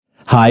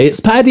Hi, it's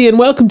Paddy and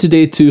welcome to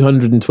day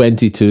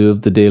 222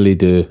 of the Daily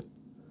Do.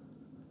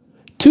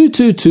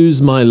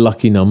 222's my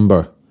lucky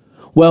number.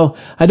 Well,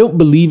 I don't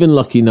believe in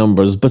lucky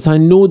numbers, but I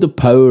know the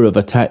power of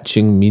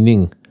attaching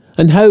meaning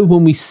and how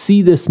when we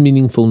see this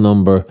meaningful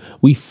number,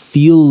 we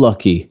feel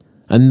lucky,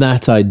 and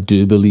that I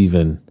do believe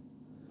in.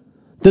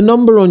 The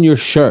number on your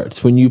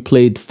shirt when you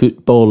played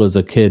football as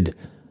a kid,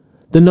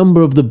 the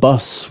number of the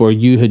bus where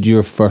you had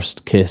your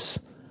first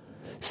kiss,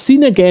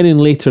 seen again in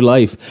later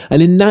life, and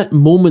in that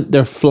moment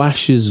there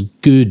flashes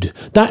good.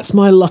 That's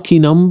my lucky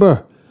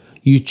number.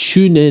 You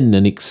tune in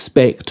and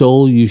expect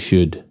all you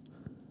should.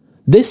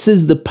 This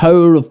is the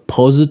power of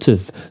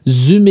positive,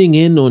 zooming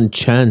in on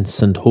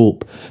chance and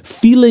hope.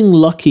 Feeling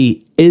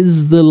lucky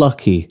is the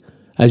lucky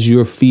as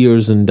your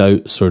fears and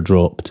doubts are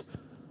dropped.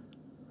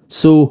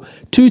 So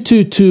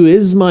 222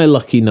 is my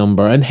lucky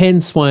number, and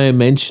hence why I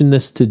mention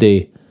this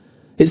today.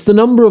 It's the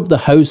number of the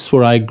house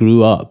where I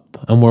grew up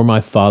and where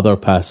my father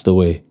passed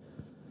away.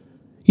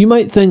 You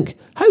might think,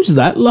 how's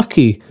that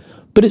lucky?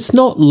 But it's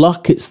not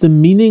luck, it's the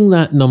meaning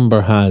that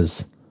number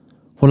has.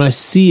 When I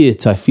see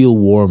it, I feel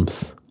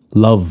warmth,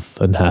 love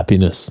and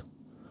happiness.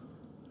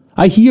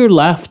 I hear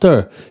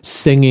laughter,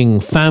 singing,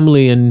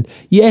 family, and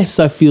yes,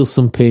 I feel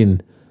some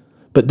pain.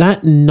 But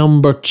that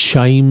number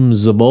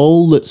chimes of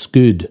all that's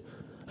good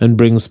and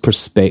brings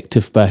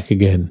perspective back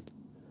again.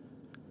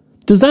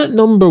 Does that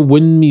number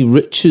win me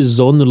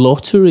riches on the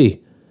lottery?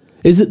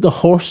 Is it the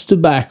horse to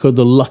back or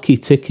the lucky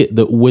ticket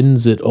that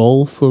wins it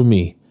all for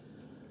me?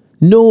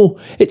 No,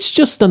 it's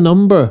just a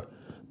number,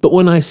 but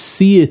when I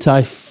see it,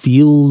 I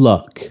feel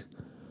luck.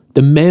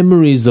 The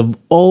memories of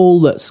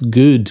all that's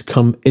good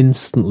come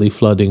instantly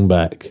flooding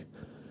back.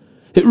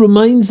 It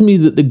reminds me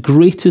that the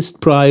greatest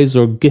prize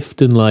or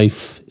gift in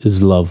life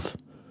is love.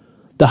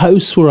 The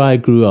house where I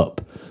grew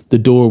up, the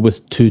door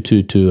with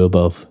 222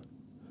 above.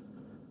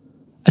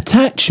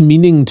 Attach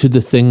meaning to the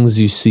things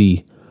you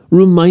see.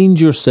 Remind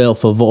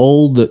yourself of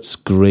all that's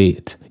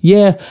great.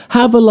 Yeah,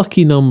 have a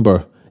lucky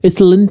number.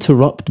 It'll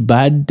interrupt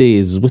bad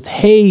days with,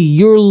 hey,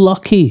 you're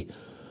lucky.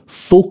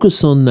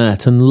 Focus on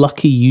that and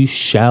lucky you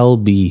shall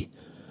be.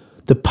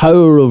 The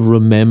power of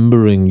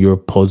remembering your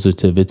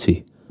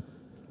positivity.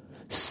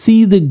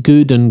 See the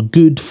good and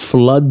good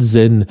floods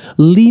in.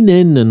 Lean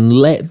in and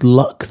let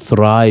luck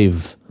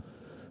thrive.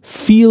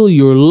 Feel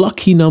your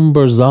lucky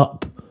numbers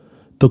up,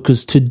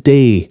 because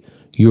today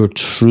you're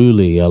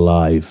truly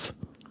alive.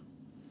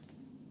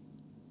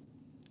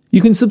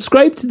 You can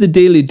subscribe to The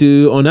Daily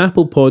Do on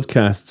Apple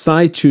Podcasts,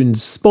 iTunes,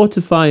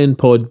 Spotify and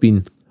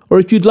Podbean. Or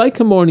if you'd like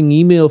a morning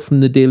email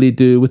from The Daily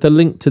Do with a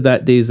link to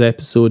that day's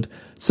episode,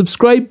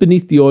 subscribe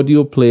beneath the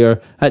audio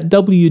player at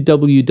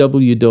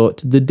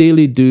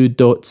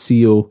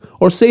www.thedailydo.co,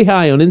 or say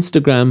hi on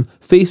Instagram,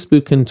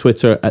 Facebook and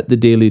Twitter at The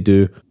Daily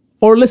Do,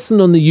 or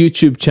listen on the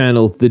YouTube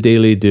channel The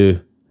Daily Do.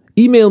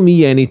 Email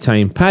me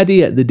anytime,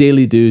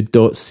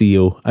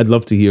 paddy@thedailydo.co. I'd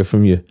love to hear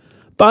from you.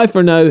 Bye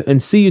for now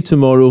and see you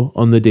tomorrow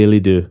on The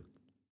Daily Do.